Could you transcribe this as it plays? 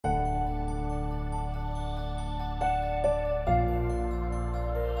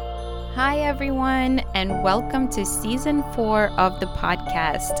Hi, everyone, and welcome to season 4 of the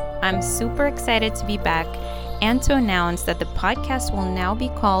podcast. I'm super excited to be back and to announce that the podcast will now be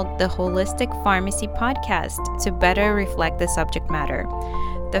called the Holistic Pharmacy Podcast to better reflect the subject matter.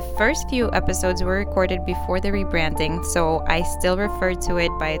 The first few episodes were recorded before the rebranding, so I still refer to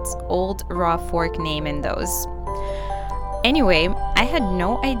it by its old raw fork name in those. Anyway, I had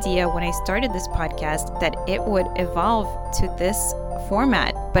no idea when I started this podcast that it would evolve to this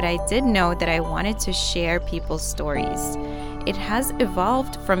format, but I did know that I wanted to share people's stories. It has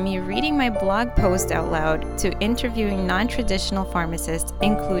evolved from me reading my blog post out loud to interviewing non-traditional pharmacists,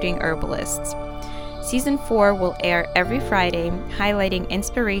 including herbalists. Season 4 will air every Friday, highlighting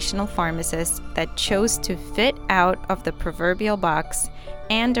inspirational pharmacists that chose to fit out of the proverbial box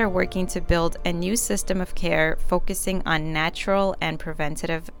and are working to build a new system of care focusing on natural and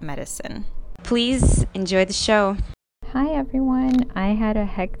preventative medicine. Please enjoy the show. Hi everyone, I had a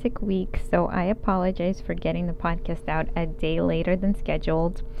hectic week, so I apologize for getting the podcast out a day later than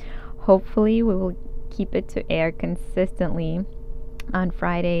scheduled. Hopefully we will keep it to air consistently on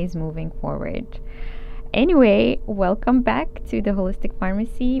Fridays moving forward. Anyway, welcome back to the Holistic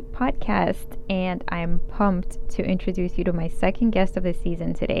Pharmacy podcast, and I'm pumped to introduce you to my second guest of the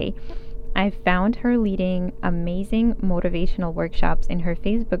season today. I found her leading amazing motivational workshops in her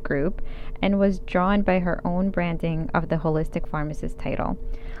Facebook group and was drawn by her own branding of the Holistic Pharmacist title.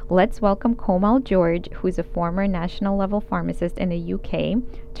 Let's welcome Komal George, who's a former national level pharmacist in the UK,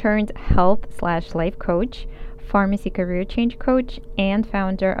 turned health/life coach, pharmacy career change coach, and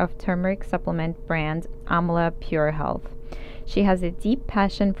founder of turmeric supplement brand Amla Pure Health. She has a deep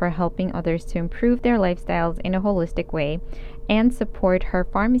passion for helping others to improve their lifestyles in a holistic way and support her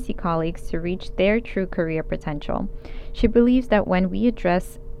pharmacy colleagues to reach their true career potential. She believes that when we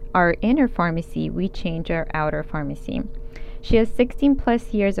address our inner pharmacy, we change our outer pharmacy. She has 16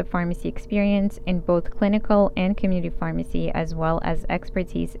 plus years of pharmacy experience in both clinical and community pharmacy, as well as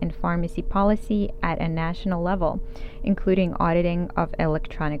expertise in pharmacy policy at a national level, including auditing of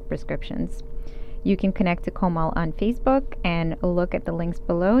electronic prescriptions. You can connect to Komal on Facebook and look at the links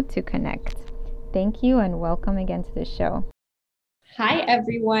below to connect. Thank you and welcome again to the show. Hi,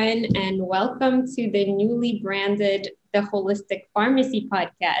 everyone, and welcome to the newly branded The Holistic Pharmacy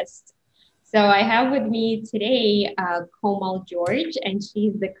Podcast. So I have with me today Komal George, and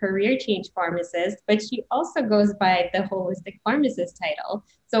she's the career change pharmacist, but she also goes by the Holistic Pharmacist title.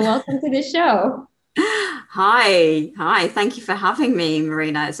 So welcome to the show. Hi. Thank you for having me,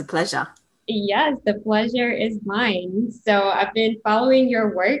 Marina. It's a pleasure. Yes, the pleasure is mine. So I've been following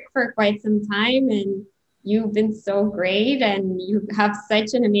your work for quite some time, and you've been so great, and you have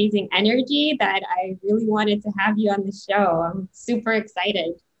such an amazing energy that I really wanted to have you on the show. I'm super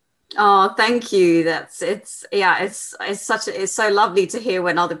excited. Oh, thank you. It's so lovely to hear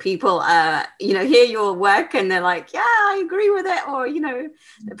when other people hear your work and they're like, yeah, I agree with it, or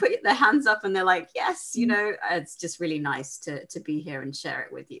they put their hands up and they're like, yes, it's just really nice to be here and share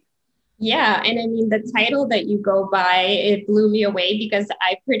it with you. Yeah, and I mean, the title that you go by, it blew me away because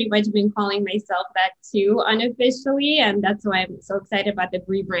I pretty much been calling myself that too unofficially, and that's why I'm so excited about the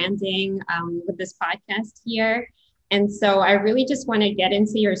rebranding with this podcast here. And so I really just want to get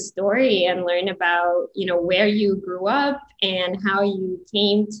into your story and learn about, where you grew up and how you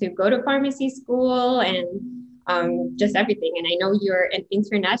came to go to pharmacy school and just everything. And I know you're an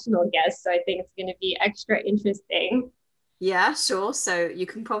international guest, so I think it's going to be extra interesting. Yeah, sure. So you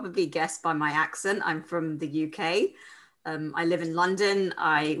can probably guess by my accent, I'm from the UK. I live in London.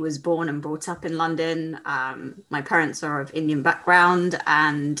 I was born and brought up in London. My parents are of Indian background,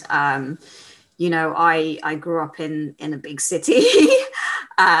 and I grew up in a big city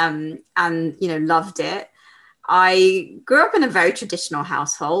and loved it. I grew up in a very traditional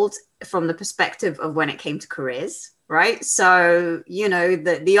household from the perspective of when it came to careers, right? So,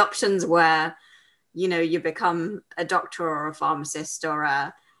 the options were, you become a doctor or a pharmacist or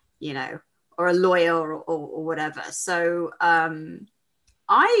a lawyer or whatever. So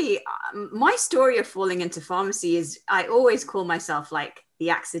my story of falling into pharmacy is, I always call myself like the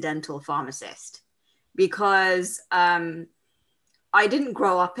accidental pharmacist, because I didn't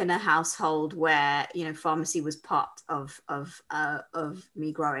grow up in a household where pharmacy was part of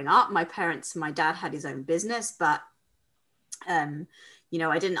me growing up. My dad had his own business, but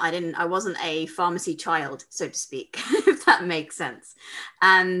I wasn't a pharmacy child, so to speak, if that makes sense.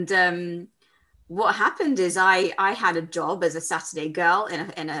 And what happened is I had a job as a Saturday girl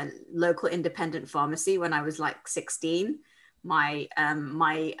in a local independent pharmacy when I was like 16. A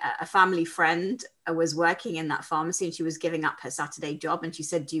family friend was working in that pharmacy, and she was giving up her Saturday job, and she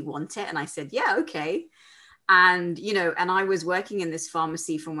said, "Do you want it?" And I said, "Yeah, okay." And, you know, and I was working in this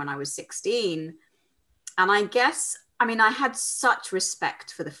pharmacy from when I was 16. And I guess, I mean, I had such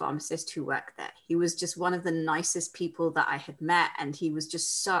respect for the pharmacist who worked there. He was just one of the nicest people that I had met. And he was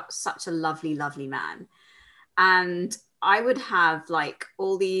just such a lovely, lovely man. And I would have like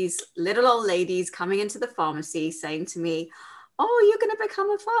all these little old ladies coming into the pharmacy saying to me, "Oh, you're going to become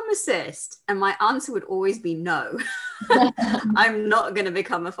a pharmacist." And my answer would always be no. I'm not going to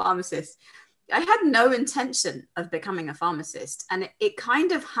become a pharmacist. I had no intention of becoming a pharmacist. And it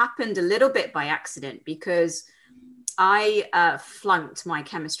kind of happened a little bit by accident because I flunked my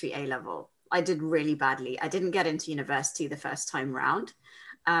chemistry A level. I did really badly. I didn't get into university the first time round.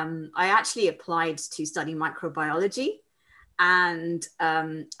 I actually applied to study microbiology and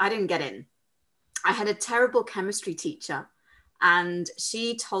I didn't get in. I had a terrible chemistry teacher and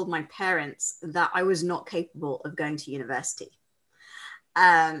she told my parents that I was not capable of going to university.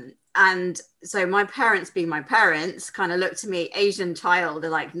 And so my parents, being my parents, kind of looked at me, Asian child, they're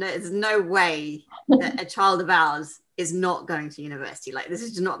like, no, there's no way that a child of ours is not going to university. Like, this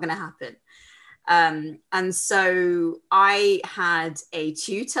is just not going to happen. And so I had a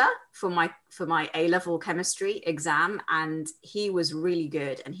tutor for my A-level chemistry exam, and he was really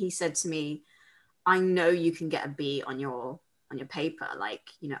good. And he said to me, "I know you can get a B on your paper. Like,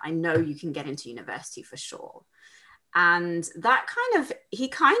 you know, I know you can get into university for sure." And that he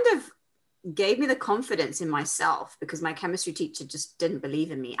kind of gave me the confidence in myself because my chemistry teacher just didn't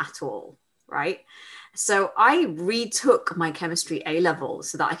believe in me at all, right? So I retook my chemistry A-level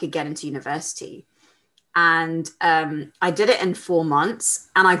so that I could get into university. And I did it in 4 months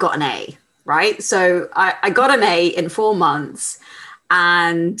and I got an A, right? So I got an A in 4 months.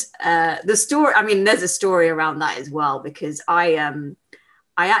 And the story, I mean, there's a story around that as well, because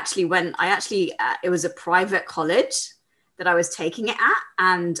it was a private college that I was taking it at,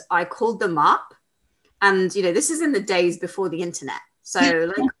 and I called them up. And, you know, this is in the days before the internet. So,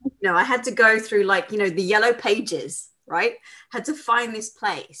 like, you know, I had to go through, like, you know, the yellow pages, right? Had to find this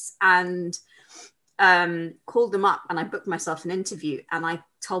place and called them up, and I booked myself an interview. And I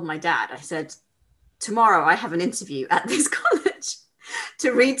told my dad, I said, "Tomorrow I have an interview at this college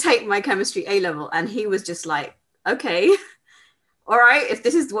to retake my chemistry A-level." And he was just like, "Okay, all right, if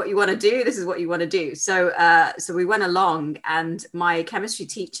this is what you want to do, this is what you want to do." So we went along, and my chemistry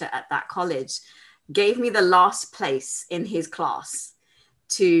teacher at that college gave me the last place in his class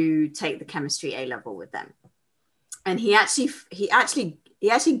to take the chemistry A-level with them. And he actually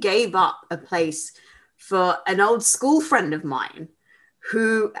gave up a place for an old school friend of mine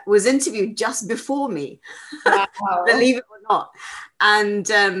who was interviewed just before me. Wow. Believe it or not. And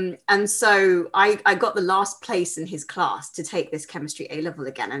so I got the last place in his class to take this chemistry A-level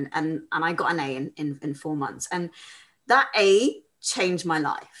again. And I got an A in 4 months. And that A changed my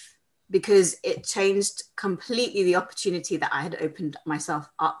life because it changed completely the opportunity that I had opened myself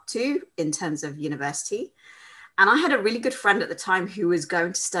up to in terms of university. And I had a really good friend at the time who was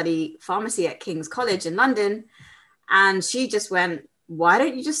going to study pharmacy at King's College in London. And she just went, "Why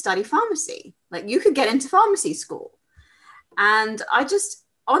don't you just study pharmacy? Like, you could get into pharmacy school." And I just,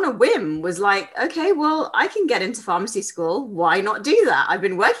 on a whim, was like, "Okay, well, I can get into pharmacy school. Why not do that? I've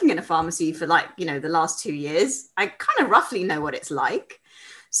been working in a pharmacy for, like, you know, the last 2 years. I kind of roughly know what it's like."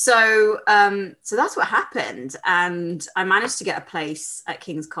 So that's what happened. And I managed to get a place at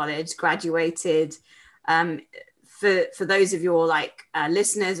King's College, graduated. For those of your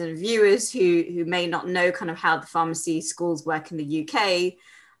listeners and viewers who may not know kind of how the pharmacy schools work in the UK,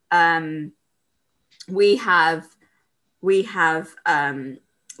 we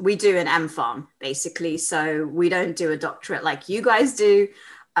do an M.Pharm basically. So we don't do a doctorate like you guys do.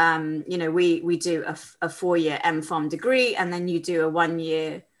 You know, we do a 4-year M.Pharm degree, and then you do a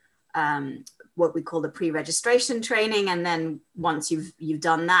 1-year what we call the pre-registration training. And then once you've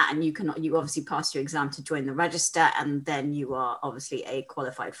done that, and you obviously pass your exam to join the register, and then you are obviously a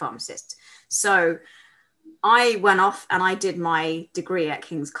qualified pharmacist. So I went off and I did my degree at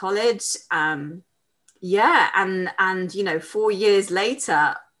King's College. And you know, 4 years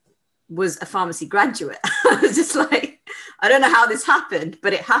later was a pharmacy graduate. I was just like, I don't know how this happened,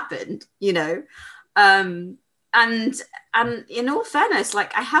 but it happened, you know. And in all fairness,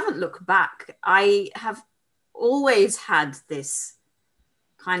 like, I haven't looked back. I have always had this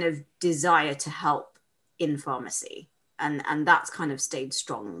kind of desire to help in pharmacy, and that's kind of stayed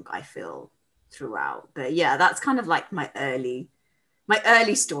strong, I feel, throughout. But yeah, that's kind of like my early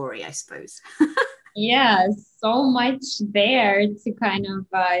story, I suppose. Yeah, so much there to kind of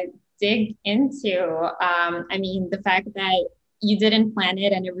dig into. I mean, the fact that you didn't plan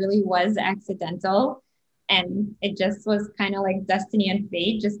it and it really was accidental. And it just was kind of like destiny and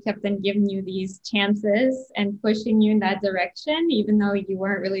fate just kept on giving you these chances and pushing you in that direction, even though you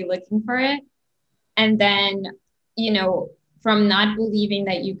weren't really looking for it. And then, you know, from not believing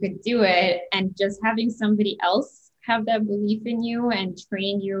that you could do it and just having somebody else have that belief in you and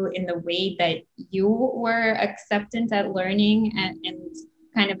train you in the way that you were acceptant at learning and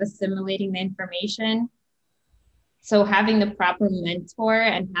kind of assimilating the information. So having the proper mentor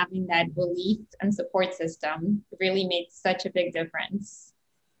and having that belief and support system really made such a big difference.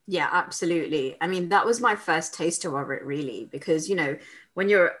 Yeah, absolutely. I mean, that was my first taster of it, really, because, you know, when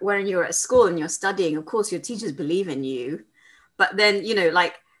you're at school and you're studying, of course, your teachers believe in you. But then, you know,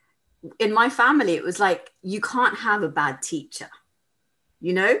 like in my family, it was like, you can't have a bad teacher,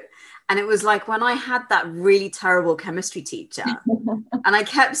 you know? And it was like when I had that really terrible chemistry teacher, and I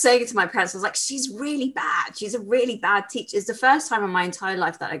kept saying to my parents, I was like, she's really bad. She's a really bad teacher. It's the first time in my entire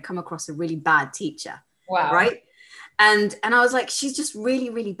life that I'd come across a really bad teacher. Wow. Right. And I was like, she's just really,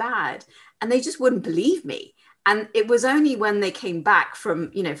 really bad. And they just wouldn't believe me. And it was only when they came back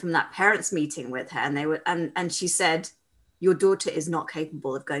from, you know, from that parents meeting with her, and they were, and she said, your daughter is not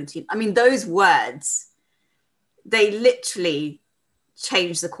capable of going to, I mean, those words, they literally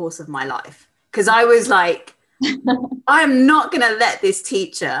changed the course of my life. Because I was like, I'm not going to let this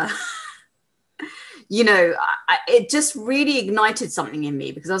teacher, you know, it just really ignited something in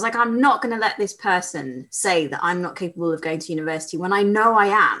me, because I was like, I'm not going to let this person say that I'm not capable of going to university when I know I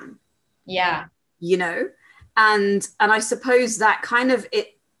am. Yeah. You know, and I suppose that kind of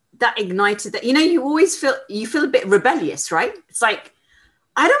that ignited that, you know, you feel a bit rebellious, right? It's like,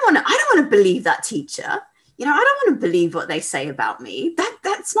 I don't want to believe that teacher. You know, I don't want to believe what they say about me.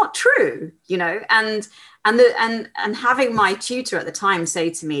 That's not true, you know. And having my tutor at the time say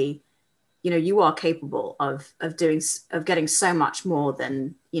to me, you know, you are capable of getting so much more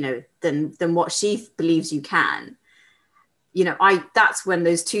than, you know, than what she believes you can. You know, that's when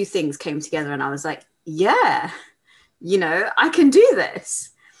those two things came together, and I was like, yeah, you know, I can do this.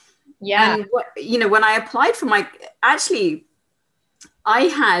 Yeah. And you know, when I applied for I actually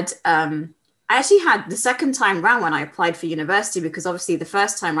had the second time round when I applied for university, because obviously the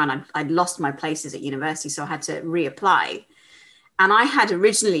first time round I'd lost my places at university, so I had to reapply. And I had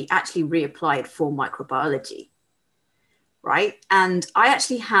originally actually reapplied for microbiology, right? And I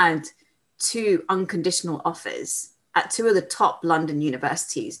actually had 2 unconditional offers at 2 of the top London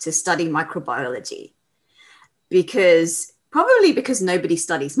universities to study microbiology, because nobody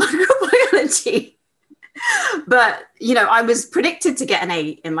studies microbiology. But, you know, I was predicted to get an A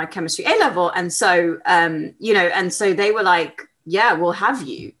in my chemistry A level. And so, you know, and so they were like, yeah, we'll have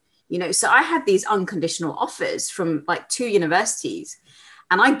you, you know. So I had these unconditional offers from like 2 universities,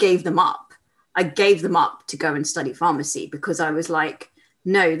 and I gave them up. I gave them up to go and study pharmacy, because I was like,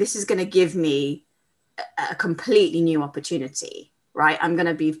 no, this is going to give me a completely new opportunity, right? I'm going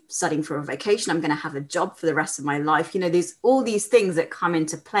to be studying for a vacation. I'm going to have a job for the rest of my life. You know, there's all these things that come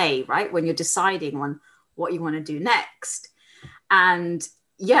into play, right, when you're deciding on what you want to do next. And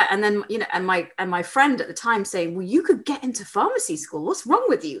yeah, and then, you know, and my friend at the time saying, well, you could get into pharmacy school. What's wrong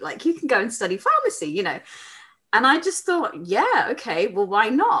with you? Like, you can go and study pharmacy, you know. And I just thought, yeah, okay, well, why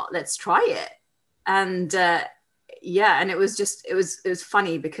not? Let's try it. And yeah, and it was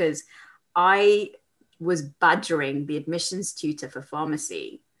funny, because I was badgering the admissions tutor for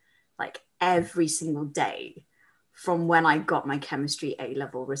pharmacy like every single day from when I got my chemistry A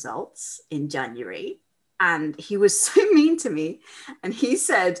level results in January. And he was so mean to me. And he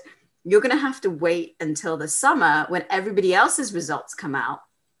said, you're going to have to wait until the summer when everybody else's results come out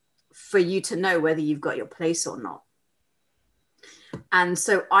for you to know whether you've got your place or not. And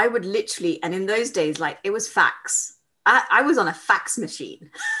so I would literally, and in those days, like, it was fax. I was on a fax machine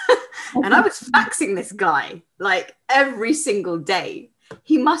and I was faxing this guy like every single day.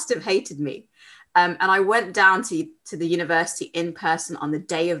 He must have hated me. And I went down to the university in person on the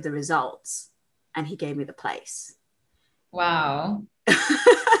day of the results, and he gave me the place. Wow.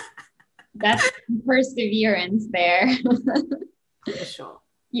 That's perseverance there. For sure.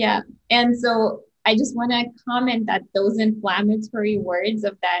 Yeah. And so I just want to comment that those inflammatory words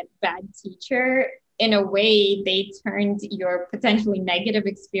of that bad teacher, in a way, they turned your potentially negative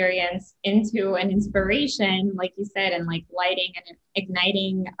experience into an inspiration, like you said, and like lighting and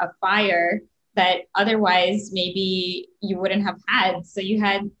igniting a fire that otherwise maybe you wouldn't have had. So you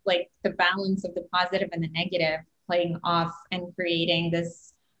had like the balance of the positive and the negative playing off and creating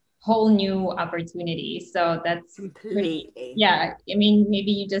this whole new opportunity. So that's completely. Yeah. I mean,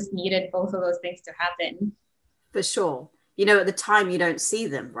 maybe you just needed both of those things to happen. For sure. You know, at the time you don't see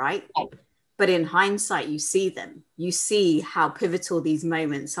them, right? But in hindsight, you see them. You see how pivotal these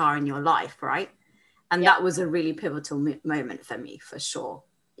moments are in your life, right? And that was a really pivotal moment for me, for sure.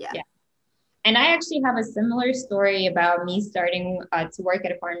 Yeah. And I actually have a similar story about me starting to work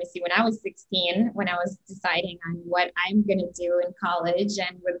at a pharmacy when I was 16, when I was deciding on what I'm going to do in college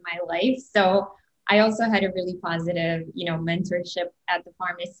and with my life. So I also had a really positive, mentorship at the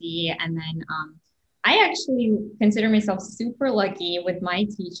pharmacy. And then I actually consider myself super lucky with my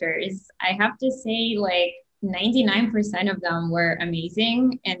teachers. I have to say, like, 99% of them were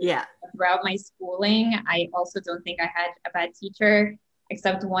amazing. And throughout my schooling, I also don't think I had a bad teacher,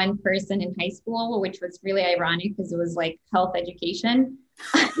 except one person in high school, which was really ironic because it was like health education.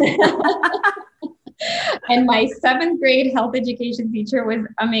 And my 7th grade health education teacher was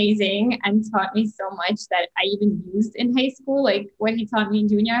amazing and taught me so much that I even used in high school, like what he taught me in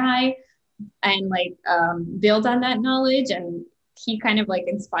junior high, and like build on that knowledge. And he kind of like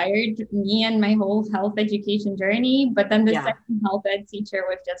inspired me and my whole health education journey. But then the second health ed teacher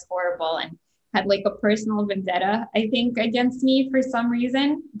was just horrible and had like a personal vendetta, I think, against me for some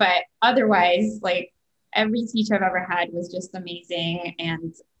reason. But otherwise, like, every teacher I've ever had was just amazing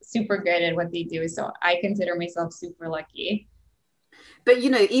and super good at what they do. So I consider myself super lucky. But,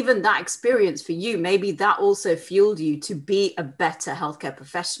 even that experience for you, maybe that also fueled you to be a better healthcare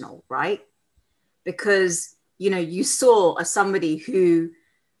professional, right? Because, you saw as somebody who,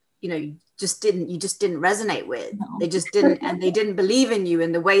 you just didn't resonate with. No. They just didn't, and they didn't believe in you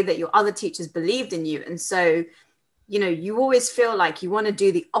in the way that your other teachers believed in you. And so, you always feel like you want to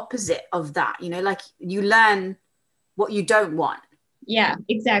do the opposite of that, like you learn what you don't want. Yeah,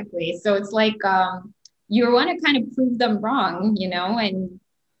 exactly. So it's like you want to kind of prove them wrong,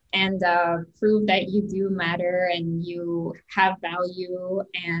 and prove that you do matter and you have value.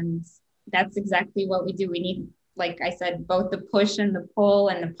 And that's exactly what we do. We need, like I said, both the push and the pull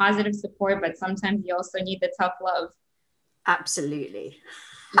and the positive support, but sometimes you also need the tough love. Absolutely.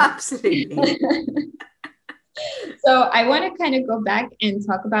 Absolutely. So I want to kind of go back and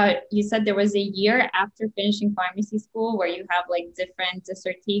talk about, you said there was a year after finishing pharmacy school where you have like different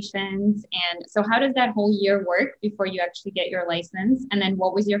dissertations. And so how does that whole year work before you actually get your license? And then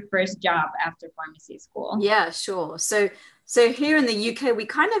what was your first job after pharmacy school? Yeah, sure. So here in the UK, we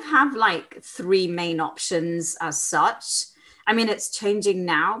kind of have like 3 main options as such. I mean, it's changing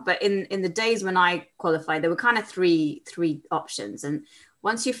now, but in the days when I qualified, there were kind of three options. And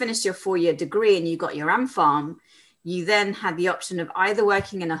once you finished your 4-year degree and you got your MPharm, you then had the option of either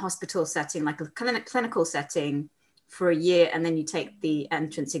working in a hospital setting, like a clinical setting, for a year, and then you take the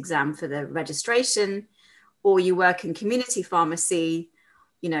entrance exam for the registration, or you work in community pharmacy,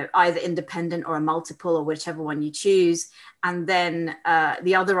 either independent or a multiple or whichever one you choose. And then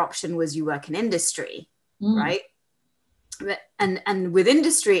the other option was you work in industry, right? And with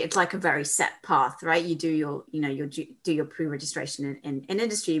industry, it's like a very set path, right? You do your pre-registration in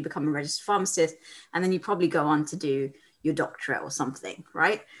industry, you become a registered pharmacist, and then you probably go on to do your doctorate or something,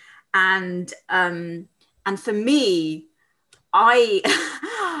 right? And for me,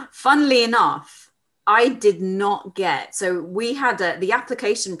 funnily enough, I did not get, so we had the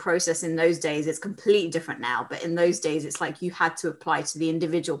application process in those days, it's completely different now, but in those days, it's like you had to apply to the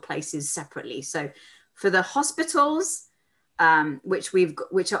individual places separately. So for the hospitals, which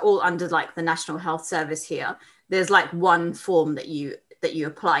are all under like the National Health Service here, there's like one form that you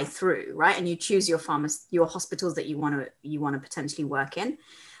apply through, right? And you choose your hospitals that you want to potentially work in.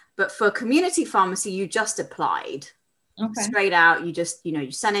 But for community pharmacy, you just applied. Okay. Straight out. You just,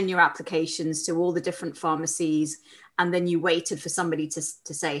 you sent in your applications to all the different pharmacies, and then you waited for somebody to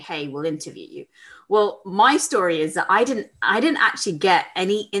say, hey, we'll interview you. Well, my story is that I didn't actually get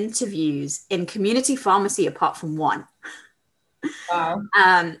any interviews in community pharmacy apart from one. Wow.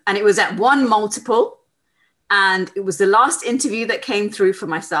 And it was at one multiple, and it was the last interview that came through for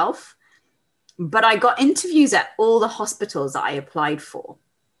myself. But I got interviews at all the hospitals that I applied for.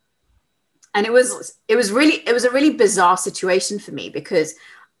 And it was a really bizarre situation for me, because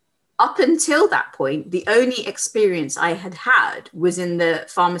up until that point, the only experience I had was in the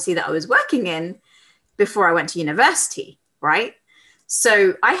pharmacy that I was working in before I went to university, right?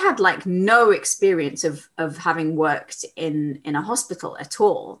 So I had like no experience of having worked in a hospital at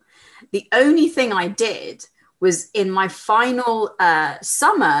all. The only thing I did was in my final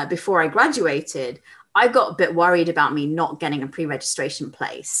summer before I graduated, I got a bit worried about me not getting a pre-registration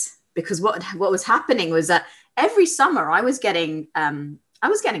place, because what was happening was that every summer I was getting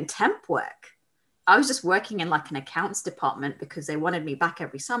temp work. I was just working in like an accounts department because they wanted me back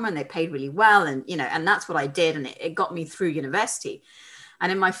every summer and they paid really well. And, and that's what I did. And it got me through university.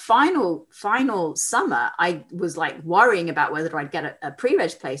 And in my final summer, I was like worrying about whether I'd get a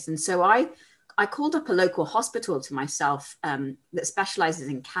pre-reg place. And so I I called up a local hospital to myself that specializes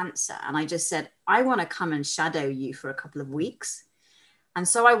in cancer. And I just said, I want to come and shadow you for a couple of weeks. And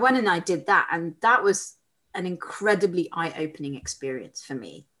so I went and I did that. And that was an incredibly eye-opening experience for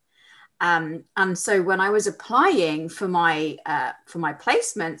me. And so when I was applying for my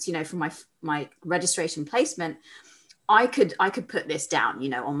placements, you know, for my registration placement, I could put this down, you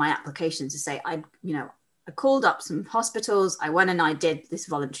know, on my application to say, I called up some hospitals. I went and I did this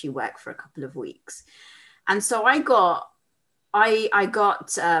voluntary work for a couple of weeks. And so I got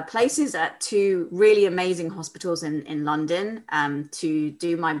places at two really amazing hospitals in London to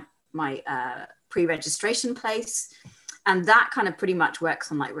do my pre-registration place. And that kind of pretty much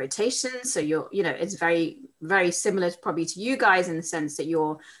works on like rotation. So it's very, very similar probably to you guys in the sense that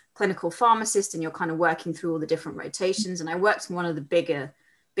you're clinical pharmacist and you're kind of working through all the different rotations. And I worked in one of the bigger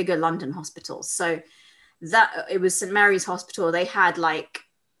London hospitals. So that it was St. Mary's Hospital. They had like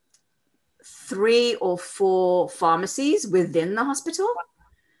 3 or 4 pharmacies within the hospital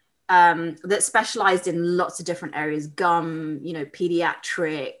that specialized in lots of different areas, gum, you know,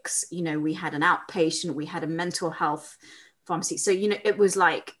 pediatrics, you know, we had an outpatient, we had a mental health pharmacy. So, you know, it was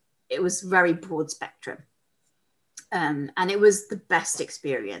very broad spectrum. And it was the best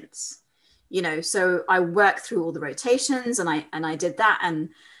experience, you know, so I worked through all the rotations and I did that. And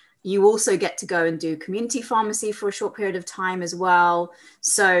you also get to go and do community pharmacy for a short period of time as well.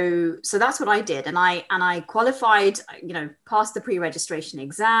 So that's what I did. And I qualified, you know, passed the pre-registration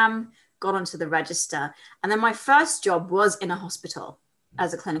exam, got onto the register. And then my first job was in a hospital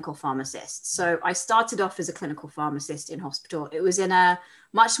as a clinical pharmacist. So I started off as a clinical pharmacist in hospital. It was in a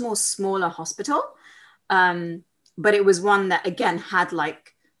much more smaller hospital. But it was one that, again, had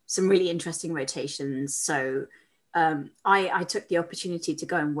like some really interesting rotations. So I took the opportunity to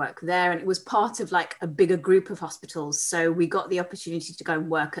go and work there, and it was part of like a bigger group of hospitals. So we got the opportunity to go and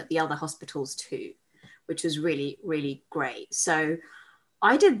work at the other hospitals too, which was really, really great. So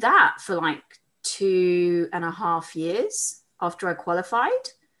I did that for like 2.5 years after I qualified.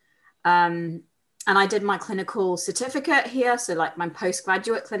 And I did my clinical certificate here. So like my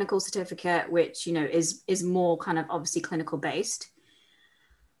postgraduate clinical certificate, which, you know, is more kind of obviously clinical based.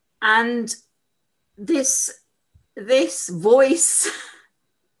 And this voice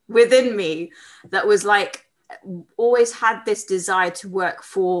within me that was like always had this desire to work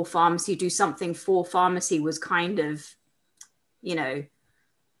for pharmacy, do something for pharmacy, was kind of, you know,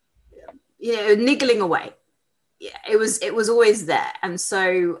 niggling away. Yeah, it was always there. And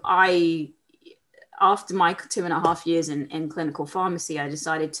so after my 2.5 years in clinical pharmacy, I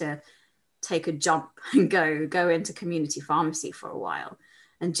decided to take a jump and go into community pharmacy for a while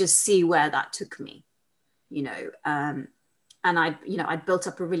and just see where that took me. You know, and I'd built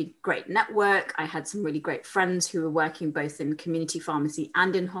up a really great network. I had some really great friends who were working both in community pharmacy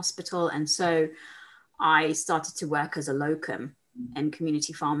and in hospital. And so I started to work as a locum in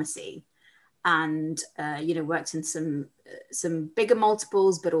community pharmacy and, worked in some bigger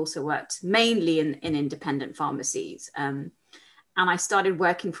multiples, but also worked mainly in independent pharmacies. And I started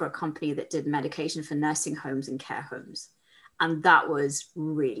working for a company that did medication for nursing homes and care homes. And that was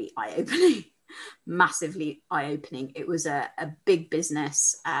really eye-opening. Massively eye-opening. It was a big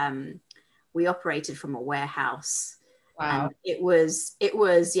business. We operated from a warehouse. Wow. And it was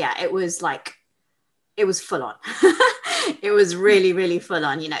full on. It was really, really full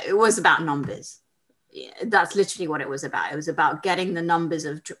on. You know, it was about numbers. Yeah, that's literally what it was about. It was about getting the numbers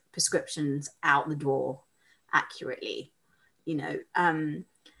of prescriptions out the door accurately, you know.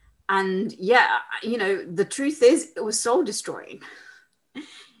 And yeah, you know, the truth is it was soul destroying.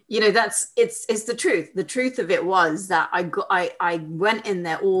 You know, it's the truth. The truth of it was that I went in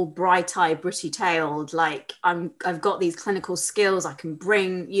there all bright-eyed, bushy-tailed, like I've got these clinical skills I can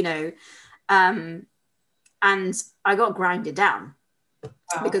bring, you know, and I got grinded down.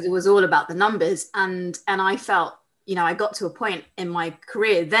 Wow. Because it was all about the numbers, and I felt, you know, I got to a point in my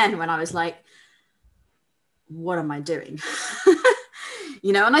career then when I was like, what am I doing?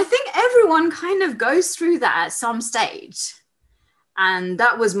 You know, and I think everyone kind of goes through that at some stage. And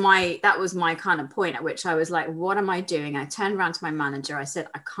that was my kind of point at which I was like, what am I doing? I turned around to my manager. I said,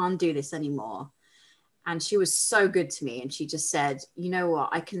 I can't do this anymore. And she was so good to me. And she just said, you know what?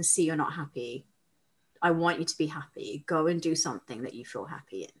 I can see you're not happy. I want you to be happy. Go and do something that you feel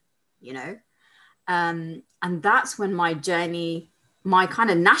happy in, you know? And that's when my journey, my kind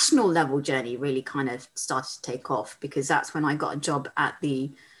of national level journey really kind of started to take off, because that's when I got a job at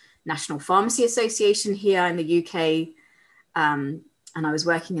the National Pharmacy Association here in the UK. And I was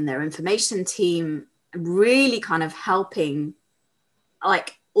working in their information team, really kind of helping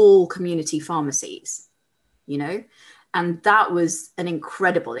like all community pharmacies, you know, and that was an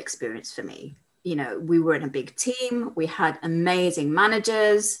incredible experience for me. we were in a big team. We had amazing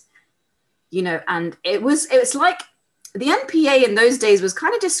managers, and it was like the NPA in those days was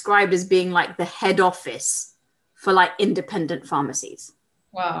kind of described as being like the head office for like independent pharmacies.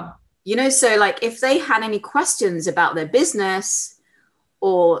 Wow. So like if they had any questions about their business,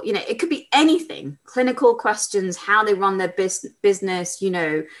 or, it could be anything, clinical questions, how they run their business,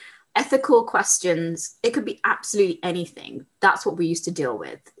 ethical questions, it could be absolutely anything. That's what we used to deal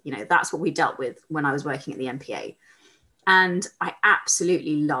with. That's what we dealt with when I was working at the NPA. And I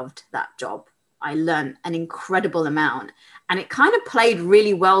absolutely loved that job. I learned an incredible amount, and it kind of played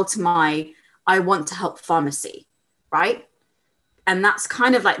really well to my, I want to help pharmacy, right? And that's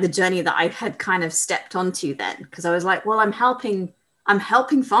kind of like the journey that I had kind of stepped onto then, because I was like, well, I'm helping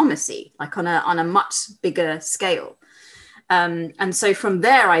pharmacy, like on a much bigger scale. And so from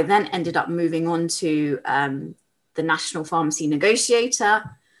there, I then ended up moving on to the National Pharmacy Negotiator,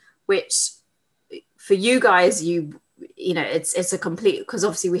 which for you guys, it's a complete, because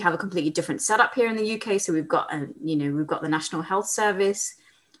obviously we have a completely different setup here in the UK. So we've got the National Health Service,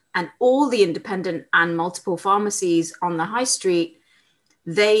 and all the independent and multiple pharmacies on the high street,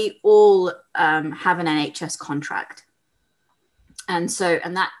 they all have an NHS contract. And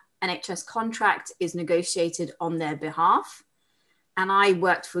that NHS contract is negotiated on their behalf. And I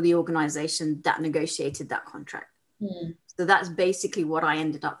worked for the organization that negotiated that contract. Mm. So that's basically what I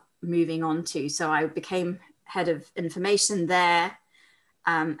ended up moving on to. So I became head of information there,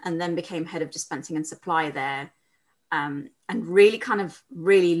 and then became head of dispensing and supply there. And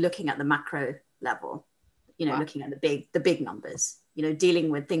really looking at the macro level, Wow. looking at the big numbers, dealing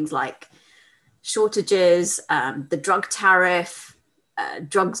with things like shortages, the drug tariff,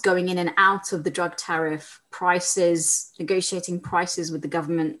 drugs going in and out of the drug tariff, prices, negotiating prices with the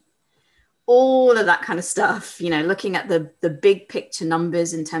government, all of that kind of stuff, looking at the big picture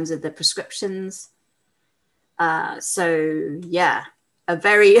numbers in terms of the prescriptions. So yeah, a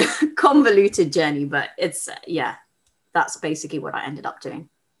very convoluted journey, but it's, that's basically what I ended up doing.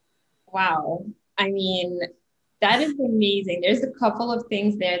 Wow. I mean, that is amazing. There's a couple of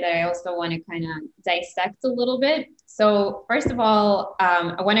things there that I also want to kind of dissect a little bit. So first of all,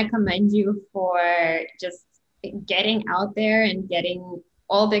 I want to commend you for just getting out there and getting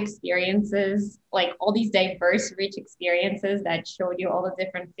all the experiences, like all these diverse, rich experiences that showed you all the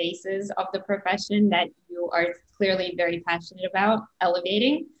different faces of the profession that you are clearly very passionate about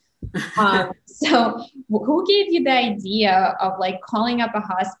elevating. So who gave you the idea of like calling up a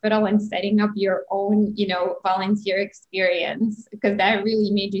hospital and setting up your own, volunteer experience? Because that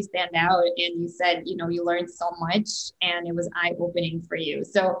really made you stand out. And you said, you learned so much and it was eye-opening for you.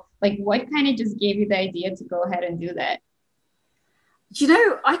 So like, what kind of just gave you the idea to go ahead and do that?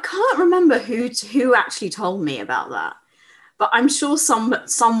 I can't remember who actually told me about that, but I'm sure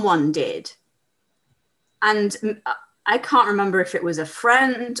someone did. And I can't remember if it was a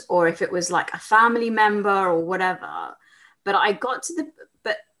friend or if it was like a family member or whatever, but I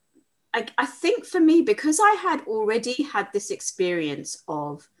think for me, because I had already had this experience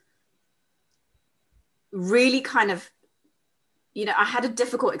of really kind of, I had a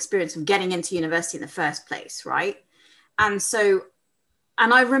difficult experience of getting into university in the first place, right? And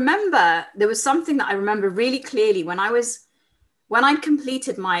I remember there was something that I remember really clearly when I'd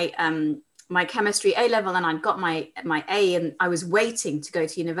completed my chemistry A level and I'd got my A and I was waiting to go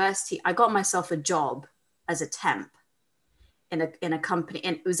to university. I got myself a job as a temp in a company,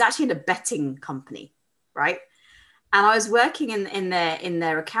 and it was actually in a betting company, right? And I was working in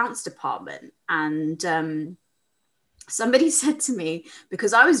their accounts department, and somebody said to me,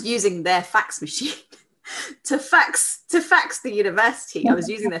 because I was using their fax machine to fax the university. I was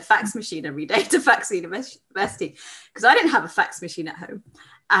using their fax machine every day to fax the university because I didn't have a fax machine at home.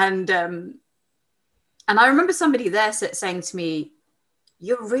 And I remember somebody there saying to me,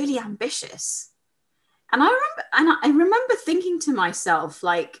 "You're really ambitious." And I remember thinking to myself,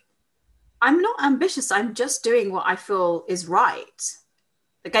 like, I'm not ambitious. I'm just doing what I feel is right.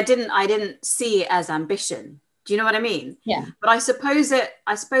 Like I didn't see it as ambition. Do you know what I mean? Yeah. But I suppose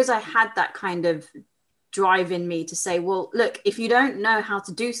I had that kind of drive in me to say, well, look, if you don't know how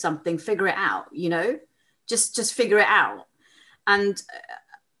to do something, figure it out, just figure it out. And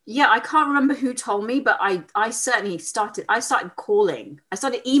I can't remember who told me, but I certainly started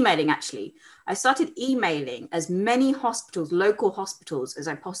emailing, actually. I started emailing as many hospitals, local hospitals, as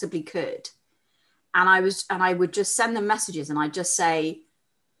I possibly could. And I would just send them messages and I'd just say,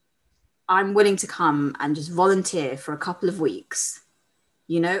 I'm willing to come and just volunteer for a couple of weeks,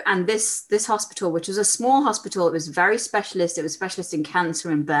 and this hospital, which was a small hospital, it was very specialist. It was specialist in cancer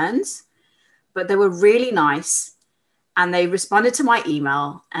and burns, but they were really nice. And they responded to my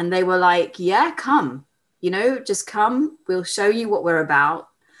email and they were like, yeah, come, just come. We'll show you what we're about.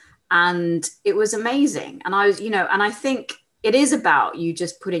 And it was amazing. And I was, and I think it is about you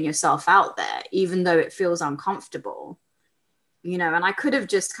just putting yourself out there, even though it feels uncomfortable, and I could have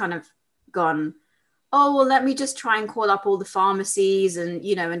just kind of gone, oh, well, let me just try and call up all the pharmacies and,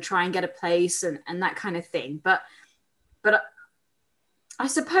 and try and get a place and that kind of thing. But I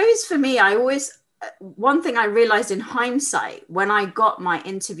suppose for me, one thing I realized in hindsight when I got my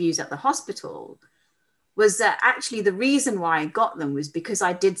interviews at the hospital was that actually the reason why I got them was because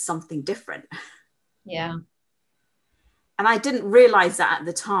I did something different. Yeah. And I didn't realize that at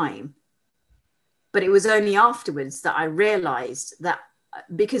the time, but it was only afterwards that I realized that,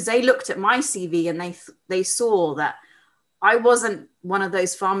 because they looked at my CV and they saw that I wasn't one of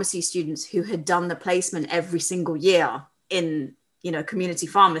those pharmacy students who had done the placement every single year in, community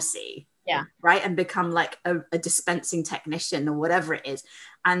pharmacy. Yeah. Right. And become like a dispensing technician or whatever it is.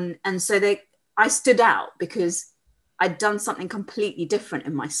 And so I stood out because I'd done something completely different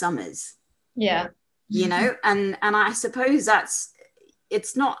in my summers. Yeah. And I suppose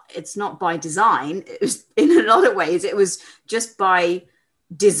it's not by design. It was, in a lot of ways, it was just by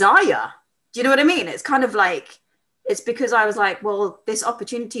desire. Do you know what I mean? It's kind of like, it's because I was like, well, this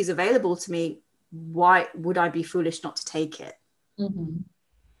opportunity is available to me. Why would I be foolish not to take it? Mm-hmm.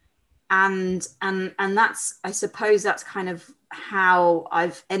 And that's, I suppose that's kind of how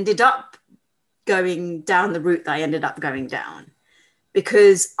I've ended up going down the route that I ended up going down,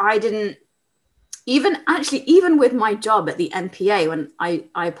 because I didn't even with my job at the NPA, when I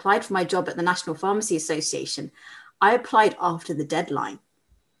applied for my job at the National Pharmacy Association, I applied after the deadline.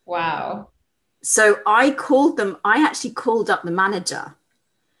 Wow. So I actually called up the manager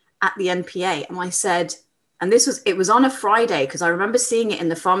at the NPA and I said, and it was on a Friday, because I remember seeing it in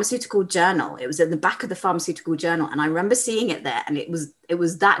the Pharmaceutical Journal. It was at the back of the Pharmaceutical Journal. And I remember seeing it there. And it was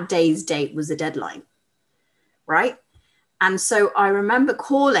that day's date was the deadline. Right. And so I remember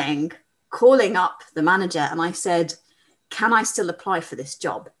calling up the manager and I said, can I still apply for this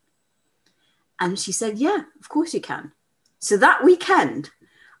job? And she said, yeah, of course you can. So that weekend,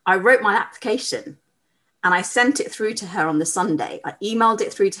 I wrote my application and I sent it through to her on the Sunday. I emailed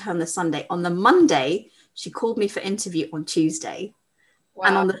it through to her on the Sunday. On the Monday, she called me for interview on Tuesday. Wow.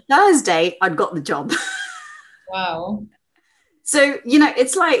 And on the Thursday, I'd got the job. Wow. So,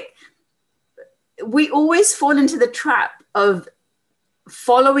 it's like we always fall into the trap of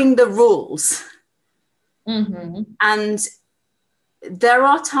following the rules. Mm-hmm. And there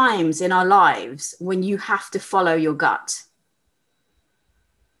are times in our lives when you have to follow your gut.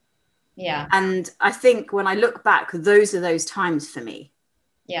 Yeah. And I think when I look back, those are those times for me.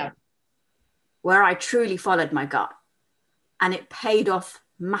 Yeah. Where I truly followed my gut and it paid off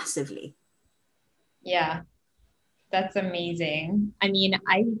massively. Yeah, that's amazing. I mean,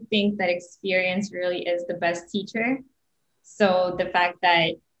 I think that experience really is the best teacher. So the fact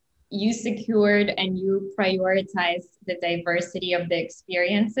that you secured and you prioritized the diversity of the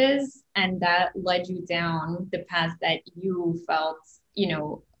experiences, and that led you down the path that you felt,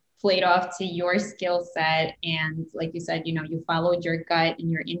 played off to your skill set. And like you said, you followed your gut and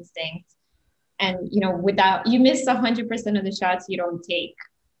your instinct. And, without, you miss 100% of the shots you don't take.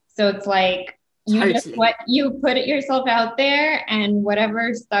 So it's like, you put it yourself out there and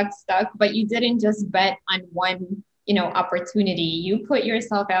whatever stuck, but you didn't just bet on one, opportunity. You put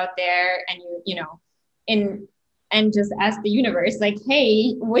yourself out there and and just ask the universe, like,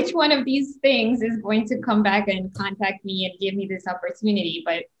 hey, which one of these things is going to come back and contact me and give me this opportunity?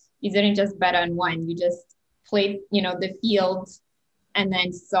 But you didn't just bet on one. You just played, the field, and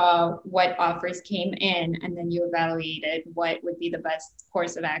then saw what offers came in, and then you evaluated what would be the best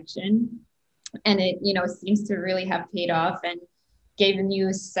course of action. And it, seems to really have paid off and given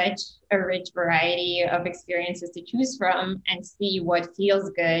you such a rich variety of experiences to choose from and see what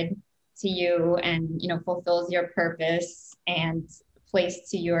feels good to you and, fulfills your purpose and plays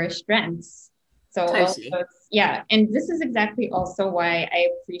to your strengths. So totally. Also, yeah, and this is exactly also why I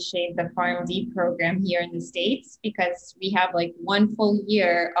appreciate the PharmD program here in the States, because we have like 1 full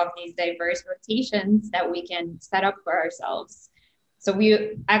year of these diverse rotations that we can set up for ourselves. So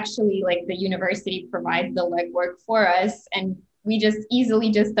we actually, like, the university provides the legwork for us, and we just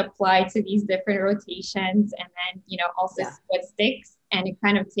easily just apply to these different rotations, and then, also see what sticks, and it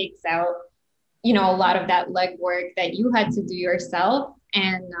kind of takes out, a lot of that legwork that you had to do yourself,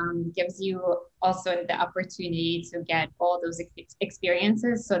 and gives you also the opportunity to get all those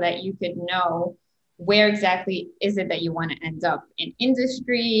experiences so that you could know where exactly is it that you want to end up in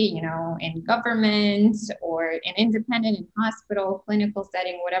industry, in government or in independent, in hospital, clinical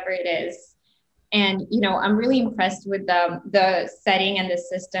setting, whatever it is. And, I'm really impressed with the setting and the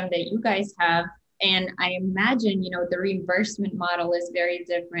system that you guys have. And I imagine, the reimbursement model is very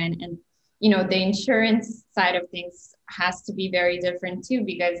different. And, the insurance side of things has to be very different too,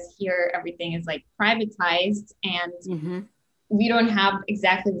 because here everything is like privatized and we don't have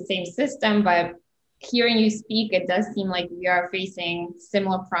exactly the same system, but hearing you speak, it does seem like we are facing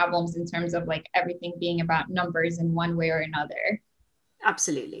similar problems in terms of like everything being about numbers in one way or another.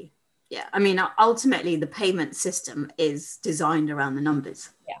 Absolutely. Yeah. I mean, ultimately, the payment system is designed around the numbers.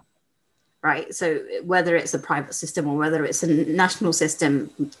 Yeah. Right. So whether it's a private system or whether it's a national system,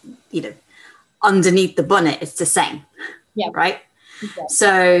 underneath the bonnet, it's the same. Yeah. Right. Exactly.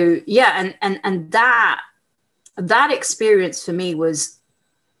 So, yeah. And that experience for me was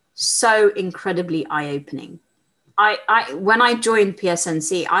so incredibly eye-opening. When I joined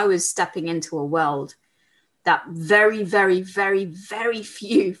PSNC, I was stepping into a world that very, very, very, very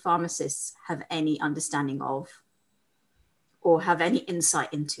few pharmacists have any understanding of or have any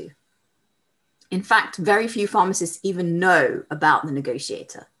insight into. In fact, very few pharmacists even know about the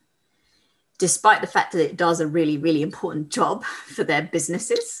negotiator, despite the fact that it does a really, really important job for their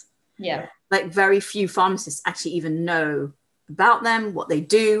businesses. Yeah. Like very few pharmacists actually even know about them, what they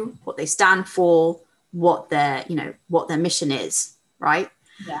do, what they stand for, what their mission is, right?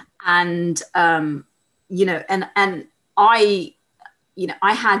 Yeah. And and I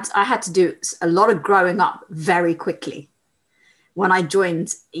had to do a lot of growing up very quickly when I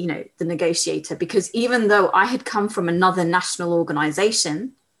joined, the negotiator, because even though I had come from another national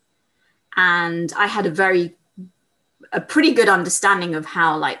organization and I had a pretty good understanding of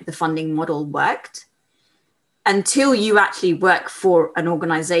how like the funding model worked, until you actually work for an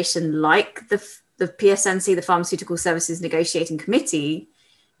organization like the PSNC, the Pharmaceutical Services Negotiating Committee,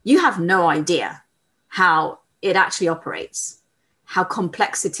 you have no idea how it actually operates, how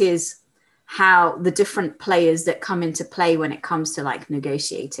complex it is, how the different players that come into play when it comes to like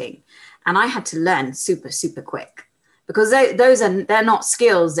negotiating. And I had to learn super, super quick, because they're not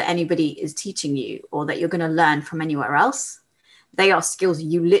skills that anybody is teaching you or that you're going to learn from anywhere else. They are skills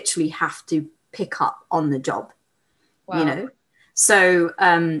you literally have to pick up on the job. Wow. So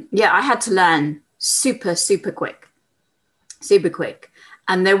I had to learn super, super quick.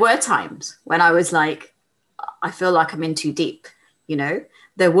 And there were times when I was like, I feel like I'm in too deep.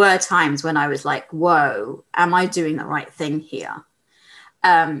 There were times when I was like, whoa, am I doing the right thing here?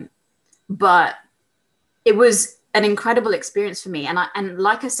 But it was an incredible experience for me. And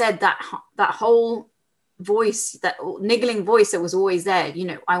like I said, that whole voice, that niggling voice that was always there,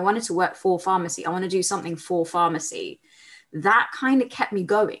 I wanted to work for pharmacy. I want to do something for pharmacy. That kind of kept me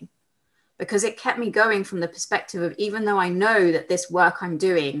going, because it kept me going from the perspective of, even though I know that this work I'm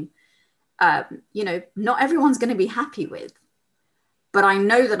doing, not everyone's going to be happy with, but I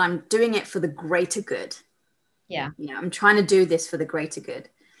know that I'm doing it for the greater good. Yeah. I'm trying to do this for the greater good.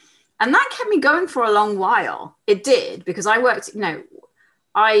 And that kept me going for a long while. It did, because I worked,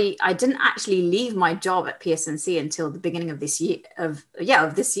 I didn't actually leave my job at PSNC until the beginning of this year, of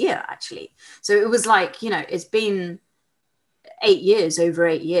this year, actually. So it was like, it's been over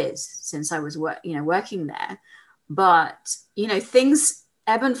 8 years since I was working there. But, things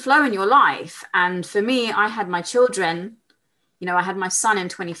ebb and flow in your life. And for me, I had my children, I had my son in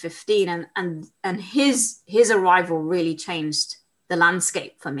 2015, and his arrival really changed the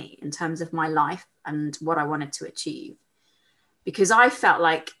landscape for me in terms of my life and what I wanted to achieve. Because I felt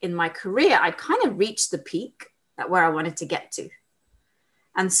like in my career, I'd kind of reached the peak at where I wanted to get to.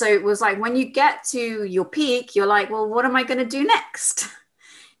 And so it was like, when you get to your peak, you're like, well, what am I going to do next?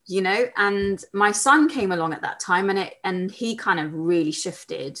 And my son came along at that time, and he kind of really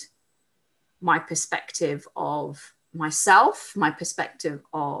shifted my perspective of myself, my perspective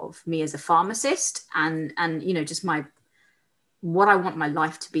of me as a pharmacist, and just what I want my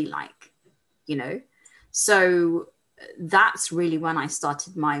life to be like, So that's really when I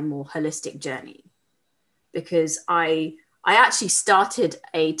started my more holistic journey, because I actually started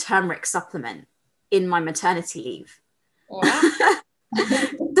a turmeric supplement in my maternity leave. Wow.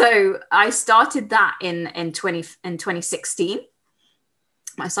 So I started that in 2016.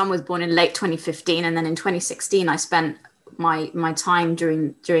 My son was born in late 2015, and then in 2016 I spent my time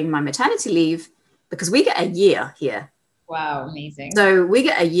during my maternity leave, because we get a year here. Wow, amazing. So we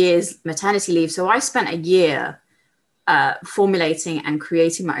get a year's maternity leave. So I spent a year formulating and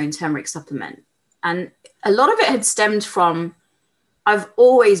creating my own turmeric supplement. And a lot of it had stemmed from, I've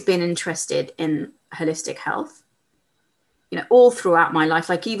always been interested in holistic health, all throughout my life.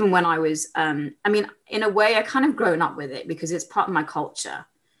 Like even when I was, in a way, I kind of grown up with it because it's part of my culture,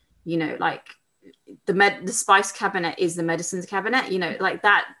 like the spice cabinet is the medicines cabinet, you know, like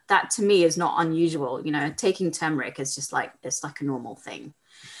that to me is not unusual. You know, taking turmeric is just like, it's like a normal thing.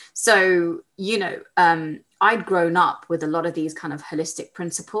 So, you know, I'd grown up with a lot of these kind of holistic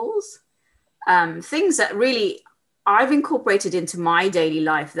principles, things that really I've incorporated into my daily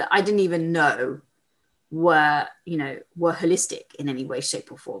life that I didn't even know were holistic in any way,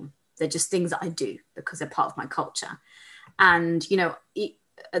 shape or form. They're just things that I do because they're part of my culture. And, you know,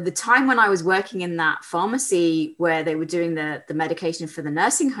 at the time when I was working in that pharmacy where they were doing the medication for the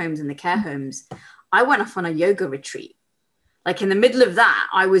nursing homes and the care homes, I went off on a yoga retreat. Like in the middle of that,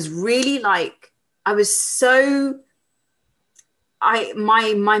 I was really like, I was so,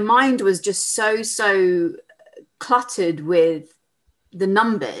 my mind was just so cluttered with the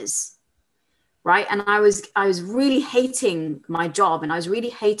numbers, right? And I was really hating my job, and I was really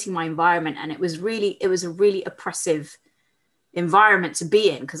hating my environment. And it was a really oppressive environment to be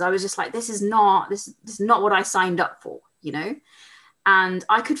in, because I was just like, this is not what I signed up for, you know? And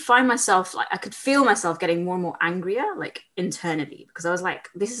I could feel myself getting more and more angrier, like internally, because I was like,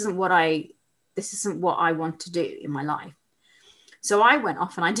 this isn't what I want to do in my life. So I went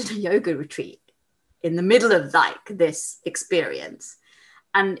off and I did a yoga retreat in the middle of like this experience.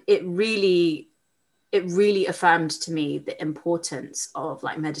 And it really affirmed to me the importance of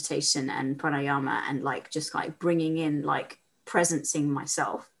like meditation and pranayama, and like just like bringing in like presencing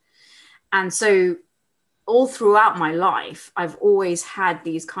myself. And so all throughout my life, I've always had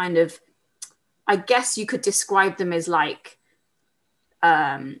these kind of, I guess you could describe them as like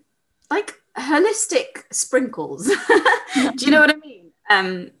holistic sprinkles. Do you know what I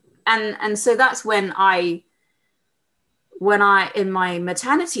mean? And so that's when I in my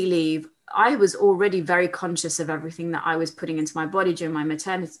maternity leave, I was already very conscious of everything that I was putting into my body during my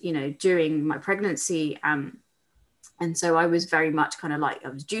maternity, you know, during my pregnancy. And so I was very much kind of like, I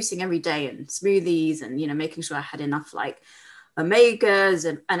was juicing every day and smoothies and, you know, making sure I had enough like omegas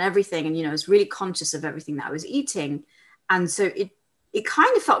and everything. And, you know, I was really conscious of everything that I was eating. And so it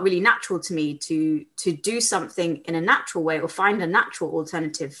kind of felt really natural to me to do something in a natural way, or find a natural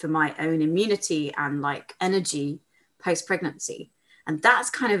alternative for my own immunity and like energy post-pregnancy. And that's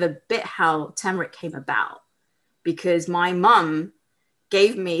kind of a bit how turmeric came about, because my mum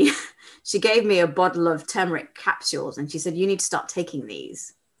gave me a bottle of turmeric capsules, and she said, you need to start taking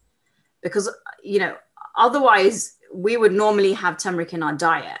these, because, you know, otherwise we would normally have turmeric in our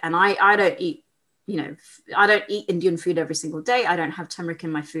diet. And I don't eat, you know, I don't eat Indian food every single day. I don't have turmeric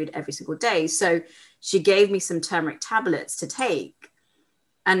in my food every single day. So she gave me some turmeric tablets to take.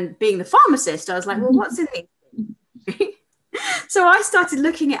 And being the pharmacist, I was like, well, what's in these? So I started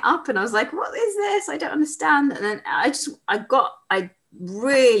looking it up, and I was like, what is this? I don't understand. And then I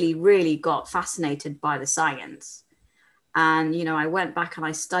really, really got fascinated by the science. And, you know, I went back and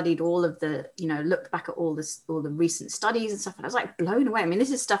I studied all of the, you know, looked back at all the recent studies and stuff. And I was like blown away. I mean,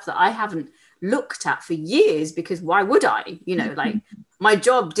 this is stuff that I haven't looked at for years, because why would I? You know, like my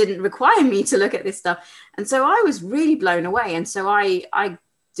job didn't require me to look at this stuff. And so I was really blown away. And so I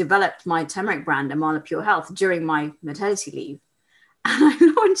developed my turmeric brand, Amala Pure Health, during my maternity leave. And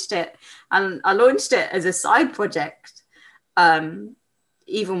I launched it. And I launched it as a side project,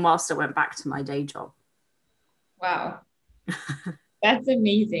 even whilst I went back to my day job. Wow. That's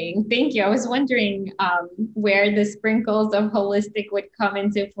amazing. Thank you. I was wondering where the sprinkles of holistic would come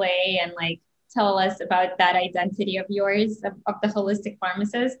into play, and like tell us about that identity of yours, of the holistic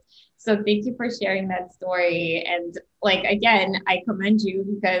pharmacist. So thank you for sharing that story. And like, again, I commend you,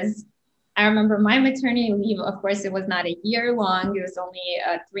 because I remember my maternity leave, of course, it was not a year long. It was only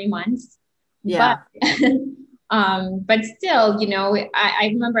 3 months. Yeah. But still, you know, I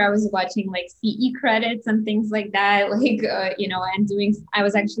remember I was watching like CE credits and things like that, like, you know, and I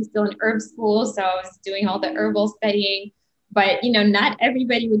was actually still in herb school. So I was doing all the herbal studying. But, you know, not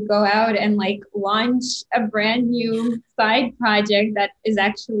everybody would go out and like launch a brand new side project that is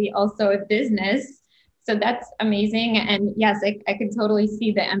actually also a business. So that's amazing. And yes, I could totally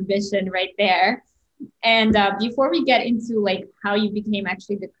see the ambition right there. And before we get into like how you became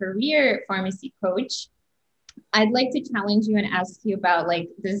actually the career pharmacy coach, I'd like to challenge you and ask you about like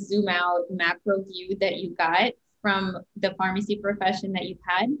the zoom out macro view that you got from the pharmacy profession that you've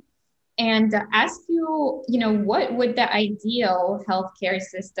had. And ask you, you know, what would the ideal healthcare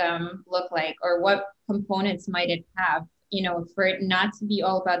system look like, or what components might it have, you know, for it not to be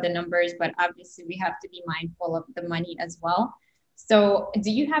all about the numbers, but obviously we have to be mindful of the money as well. So do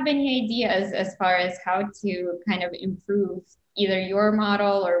you have any ideas as far as how to kind of improve either your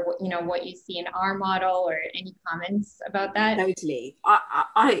model or, you know, what you see in our model, or any comments about that? Totally.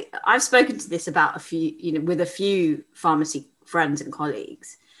 I've spoken to this about with a few pharmacy friends and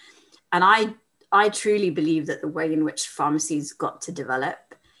colleagues. And I I truly believe that the way in which pharmacies got to develop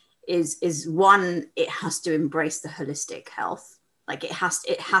is one, it has to embrace the holistic health. Like it has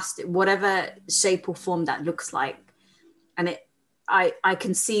to, whatever shape or form that looks like. And I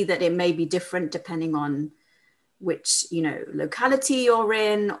can see that it may be different depending on which, locality you're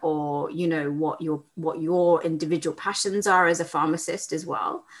in, or, what your individual passions are as a pharmacist as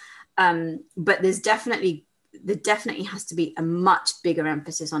well. But there definitely has to be a much bigger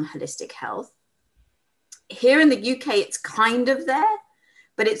emphasis on holistic health. Here in the UK, it's kind of there,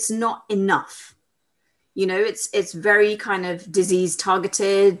 but it's not enough. It's very kind of disease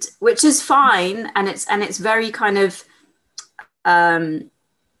targeted, which is fine, and it's very kind of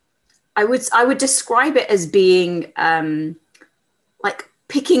I would describe it as being like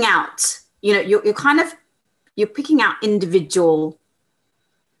picking out, you're picking out individual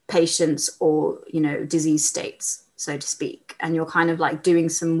patients or, disease states, so to speak. And you're kind of like doing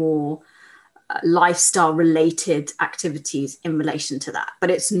some more lifestyle related activities in relation to that.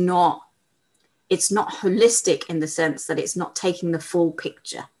 But it's not holistic in the sense that it's not taking the full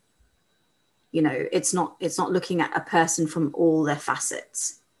picture. It's not looking at a person from all their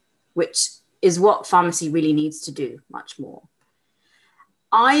facets, which is what pharmacy really needs to do much more.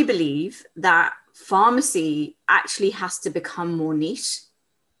 I believe that pharmacy actually has to become more niche.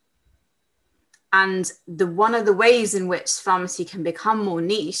 And one of the ways in which pharmacy can become more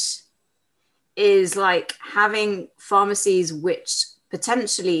niche is like having pharmacies which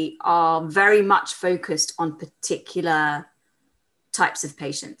potentially are very much focused on particular types of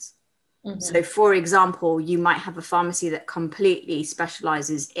patients. Mm-hmm. So, for example, you might have a pharmacy that completely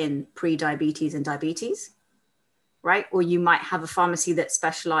specializes in pre-diabetes and diabetes, right? Or you might have a pharmacy that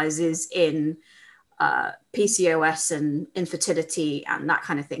specializes in PCOS and infertility and that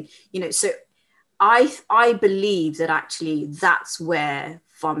kind of thing. So I believe that actually that's where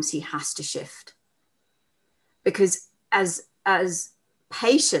pharmacy has to shift, because as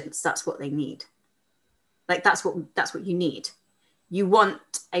patients, that's what they need. Like that's what you need. You want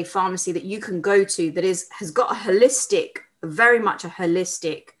a pharmacy that you can go to that has got very much a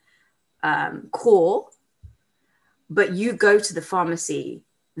holistic core, but you go to the pharmacy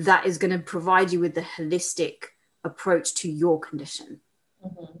that is going to provide you with the holistic approach to your condition.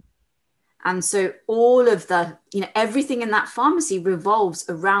 Mm-hmm. And so all of everything in that pharmacy revolves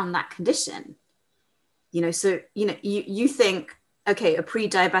around that condition. So, you think, okay, a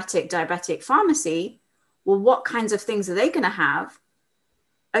pre-diabetic, diabetic pharmacy, well, what kinds of things are they going to have?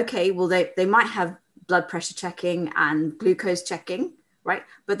 Okay, well, they might have blood pressure checking and glucose checking, right?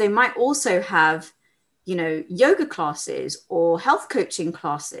 But they might also have, yoga classes or health coaching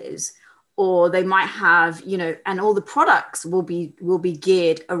classes, or they might have, and all the products will be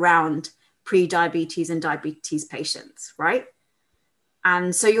geared around pre-diabetes and diabetes patients, right?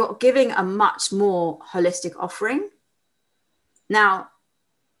 And so you're giving a much more holistic offering. Now,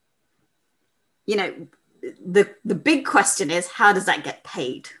 the big question is, how does that get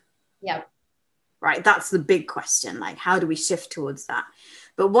paid? Yeah. Right. That's the big question. Like, how do we shift towards that?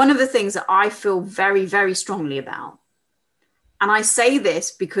 But one of the things that I feel very, very strongly about, and I say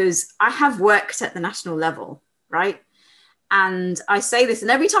this because I have worked at the national level, right? And I say this,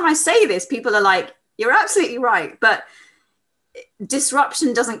 and every time I say this, people are like, you're absolutely right. But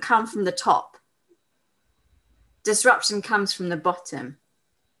disruption doesn't come from the top. Disruption comes from the bottom.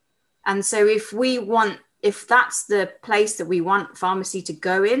 And so if that's the place that we want pharmacy to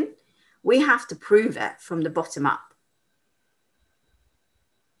go in, we have to prove it from the bottom up.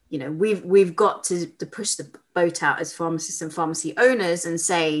 We've got to push the boat out as pharmacists and pharmacy owners and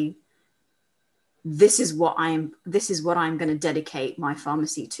say, this is what I'm going to dedicate my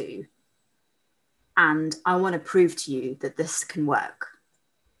pharmacy to. And I want to prove to you that this can work,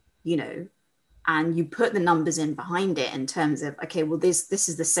 and you put the numbers in behind it in terms of, okay, well, this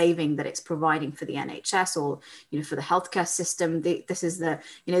is the saving that it's providing for the NHS or, for the healthcare system. This is the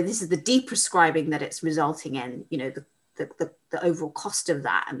deprescribing that it's resulting in, the overall cost of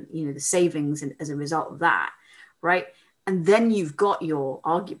that and, the savings as a result of that. Right. And then you've got your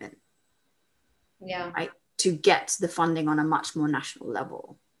argument. Yeah. Right. To get the funding on a much more national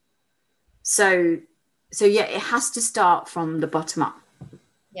level. So yeah, it has to start from the bottom up.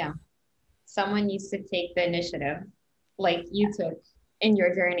 Yeah. Someone needs to take the initiative like you took in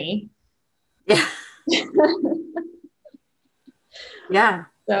your journey. Yeah. Yeah.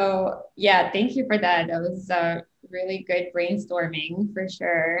 So yeah, thank you for that. That was really good brainstorming for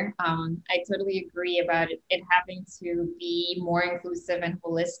sure. I totally agree about it having to be more inclusive and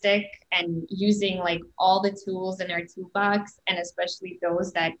holistic and using like all the tools in our toolbox, and especially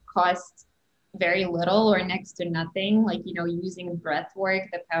those that cost very little or next to nothing, like, using breath work,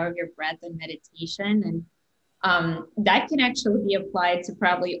 the power of your breath and meditation. And that can actually be applied to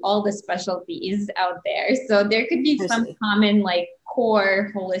probably all the specialties out there. So there could be some Totally. common, like,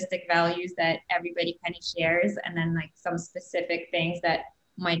 core holistic values that everybody kind of shares, and then like some specific things that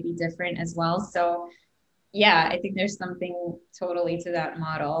might be different as well. So yeah, I think there's something totally to that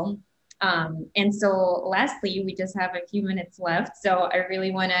model. And so lastly, we just have a few minutes left. So I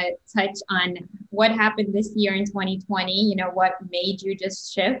really want to touch on what happened this year in 2020, what made you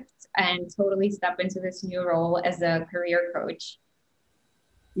just shift and totally step into this new role as a career coach.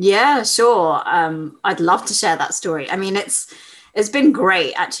 Yeah, sure. I'd love to share that story. I mean, it's been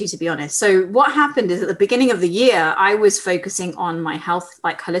great, actually, to be honest. So what happened is at the beginning of the year, I was focusing on my health,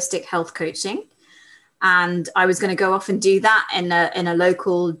 like holistic health coaching. And I was going to go off and do that in a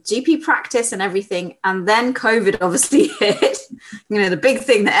local GP practice and everything. And then COVID obviously hit, the big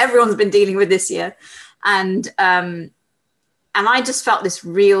thing that everyone's been dealing with this year. And I just felt this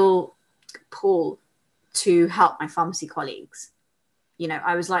real pull to help my pharmacy colleagues.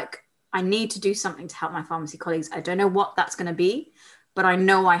 I was like, I need to do something to help my pharmacy colleagues. I don't know what that's going to be, but I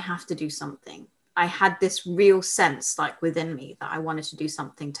know I have to do something. I had this real sense like within me that I wanted to do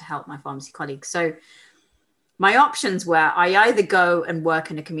something to help my pharmacy colleagues. So my options were I either go and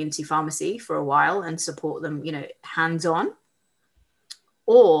work in a community pharmacy for a while and support them, hands-on,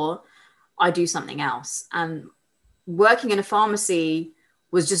 or I do something else. And working in a pharmacy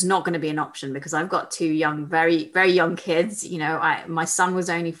was just not going to be an option because I've got two young, very, very young kids. My son was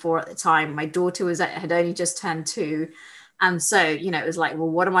only 4 at the time. My daughter had only just turned 2. And so, it was like, well,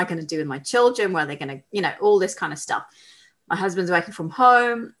 what am I going to do with my children? Where are they going to, all this kind of stuff. My husband's working from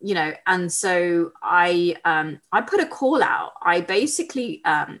home, and so I put a call out. I basically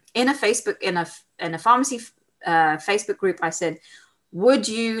in a pharmacy Facebook group, I said, would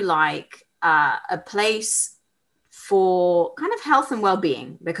you like a place for kind of health and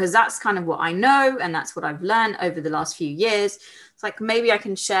well-being? Because that's kind of what I know, and that's what I've learned over the last few years. It's like maybe I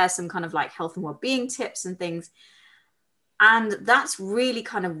can share some kind of like health and well-being tips and things. And that's really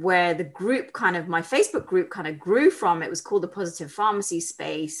kind of where the group my Facebook group kind of grew from. It was called the Positive Pharmacy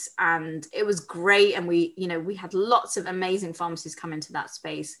Space. And it was great. And we had lots of amazing pharmacists come into that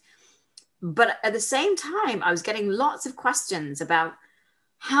space. But at the same time, I was getting lots of questions about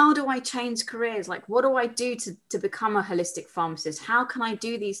how do I change careers? Like, what do I do to become a holistic pharmacist? How can I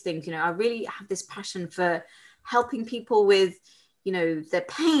do these things? I really have this passion for helping people with, their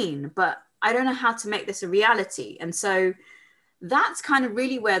pain, but I don't know how to make this a reality. And so that's kind of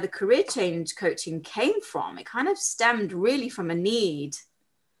really where the career change coaching came from. It kind of stemmed really from a need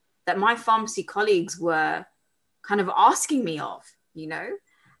that my pharmacy colleagues were kind of asking me of,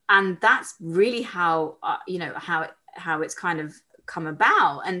 and that's really how, how it's kind of come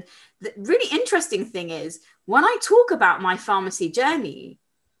about. And the really interesting thing is when I talk about my pharmacy journey,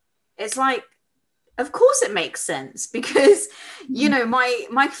 it's like, of course it makes sense because,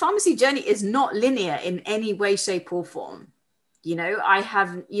 my pharmacy journey is not linear in any way, shape or form. I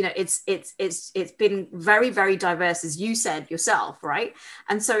have, it's been very, very diverse, as you said yourself, right?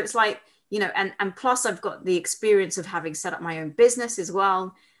 And so it's like, and plus I've got the experience of having set up my own business as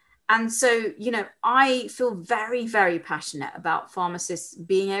well. And so, I feel very, very passionate about pharmacists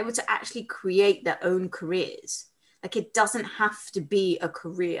being able to actually create their own careers. Like it doesn't have to be a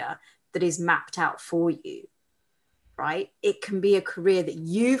career that is mapped out for you, right? It can be a career that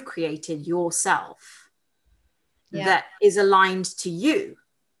you've created yourself. Yeah. That is aligned to you.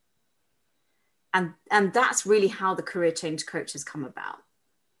 And that's really how the career change coach has come about,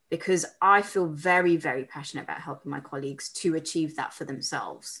 because I feel very, very passionate about helping my colleagues to achieve that for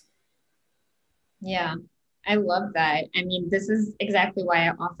themselves. Yeah, I love that. I mean, this is exactly why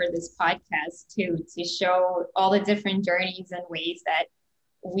I offer this podcast too, to show all the different journeys and ways that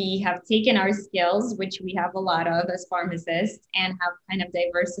we have taken our skills, which we have a lot of as pharmacists, and have kind of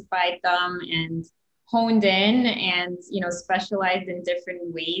diversified them and honed in and, specialized in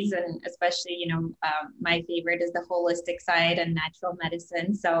different ways. And especially, my favorite is the holistic side and natural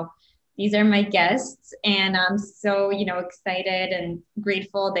medicine. So these are my guests, and I'm so, excited and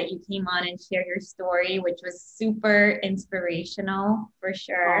grateful that you came on and shared your story, which was super inspirational for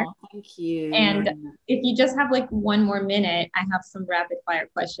sure. Oh, thank you. And if you just have like 1 more minute, I have some rapid fire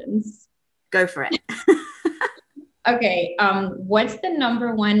questions. Go for it. Okay. What's the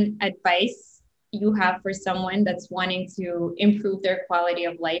number one advice you have for someone that's wanting to improve their quality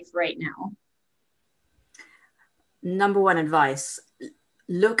of life right now? Number one advice: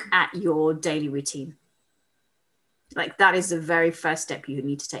 look at your daily routine. Like that is the very first step you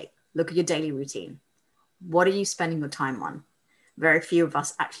need to take. Look at your daily routine. What are you spending your time on? Very few of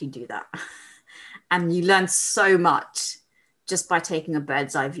us actually do that. And you learn so much just by taking a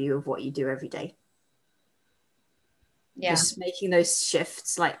bird's eye view of what you do every day. Yeah. Just making those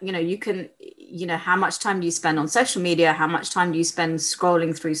shifts. Like, you can, how much time do you spend on social media? How much time do you spend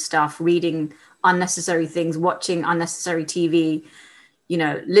scrolling through stuff, reading unnecessary things, watching unnecessary TV,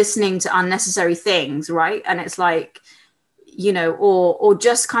 listening to unnecessary things, right? And it's like, or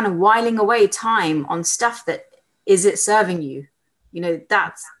just kind of whiling away time on stuff that, is it serving you?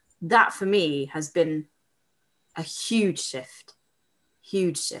 That for me has been a huge shift.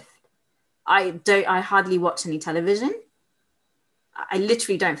 I hardly watch any television. I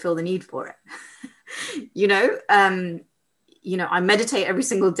literally don't feel the need for it. I meditate every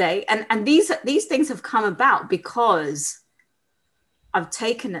single day, and these things have come about because I've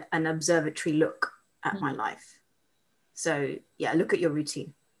taken an observatory look at my life. So yeah, look at your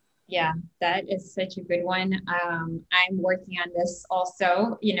routine. Yeah, that is such a good one. I'm working on this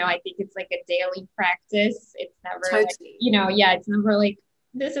also. I think it's like a daily practice. It's never Totally. It's never like,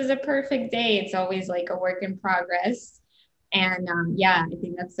 this is a perfect day. It's always like a work in progress. And I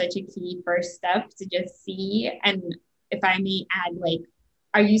think that's such a key first step to just see. And if I may add, like,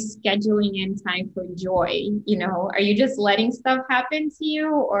 are you scheduling in time for joy? Are you just letting stuff happen to you?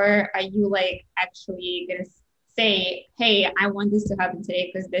 Or are you like actually going to say, hey, I want this to happen today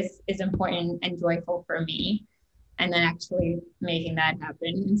because this is important and joyful for me? And then actually making that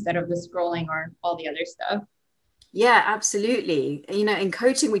happen instead of the scrolling or all the other stuff. Yeah, absolutely. In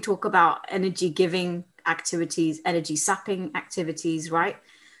coaching, we talk about energy giving activities, energy sapping activities, right?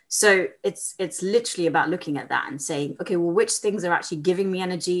 So it's literally about looking at that and saying, okay, well, which things are actually giving me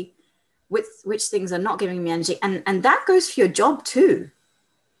energy, which things are not giving me energy, and that goes for your job too.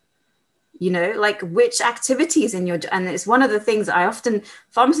 Like which activities in your, and it's one of the things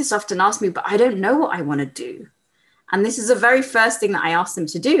pharmacists often ask me, but I don't know what I want to do. And this is the very first thing that I ask them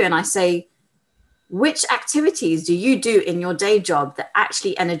to do, and I say, which activities do you do in your day job that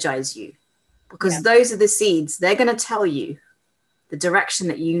actually energize you? Because those are the seeds. They're going to tell you the direction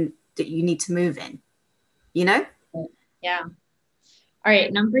that you need to move in, Yeah. All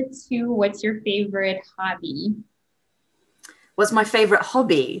right. Number 2, what's your favorite hobby? What's my favorite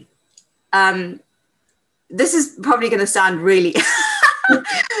hobby? This is probably going to sound really,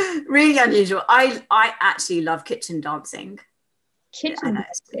 really unusual. I actually love kitchen dancing.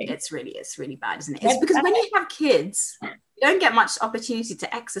 It's really bad, isn't it? It's because when you have kids, you don't get much opportunity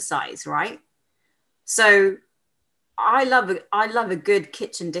to exercise, right? So I love a good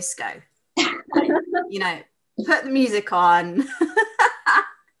kitchen disco. Put the music on,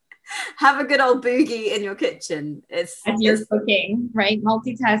 have a good old boogie in your kitchen. As you're cooking, right?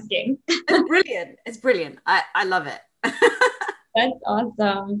 Multitasking. It's brilliant. I love it. That's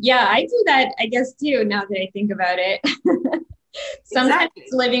awesome. Yeah, I do that, I guess, too, now that I think about it. Sometimes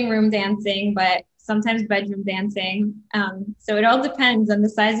it's living room dancing, but sometimes bedroom dancing. So it all depends on the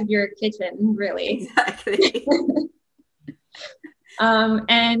size of your kitchen, really. Exactly.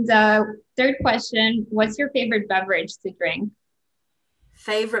 And third question, what's your favorite beverage to drink?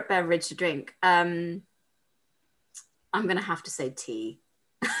 Favorite beverage to drink? I'm going to have to say tea.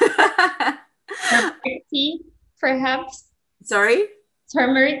 Turmeric tea, perhaps? Sorry?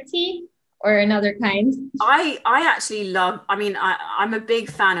 Turmeric tea or another kind? I actually love, I'm a big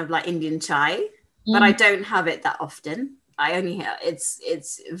fan of like Indian chai, but I don't have it that often. I only have,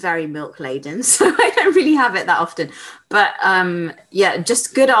 it's very milk laden, so I don't really have it that often. But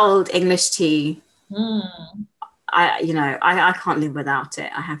just good old English tea. I can't live without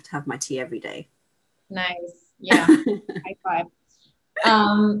it. I have to have my tea every day. Nice. Yeah. High five.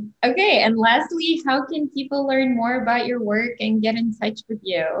 Okay. And lastly, how can people learn more about your work and get in touch with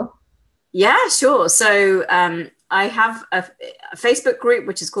you? Yeah, sure. So I have a Facebook group,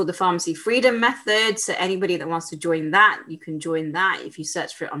 which is called the Pharmacy Freedom Method. So anybody that wants to join that, you can join that. If you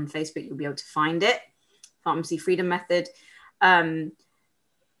search for it on Facebook, you'll be able to find it. Pharmacy Freedom Method.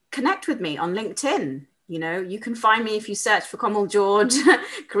 Connect with me on LinkedIn. You can find me if you search for Komal George,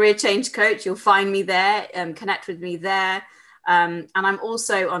 Career Change Coach. You'll find me there. Connect with me there. And I'm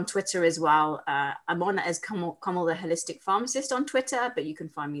also on Twitter as well. I'm on as Komal the Holistic Pharmacist on Twitter, but you can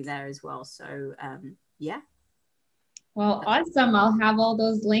find me there as well. So yeah. Well, awesome. I'll have all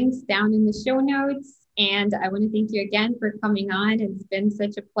those links down in the show notes. And I want to thank you again for coming on. It's been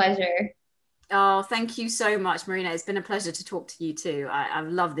such a pleasure. Oh, thank you so much, Marina. It's been a pleasure to talk to you too. I've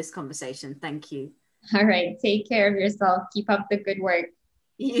loved this conversation. Thank you. All right. Take care of yourself. Keep up the good work.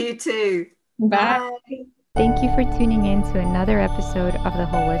 You too. Bye. Bye. Thank you for tuning in to another episode of the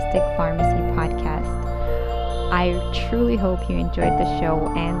Holistic Pharmacy Podcast. I truly hope you enjoyed the show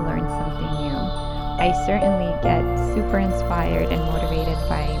and learned something new. I certainly get super inspired and motivated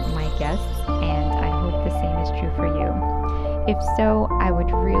by my guests, and I for you? If so, I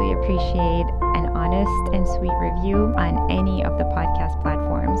would really appreciate an honest and sweet review on any of the podcast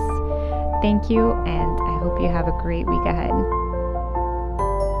platforms. Thank you, and I hope you have a great week ahead.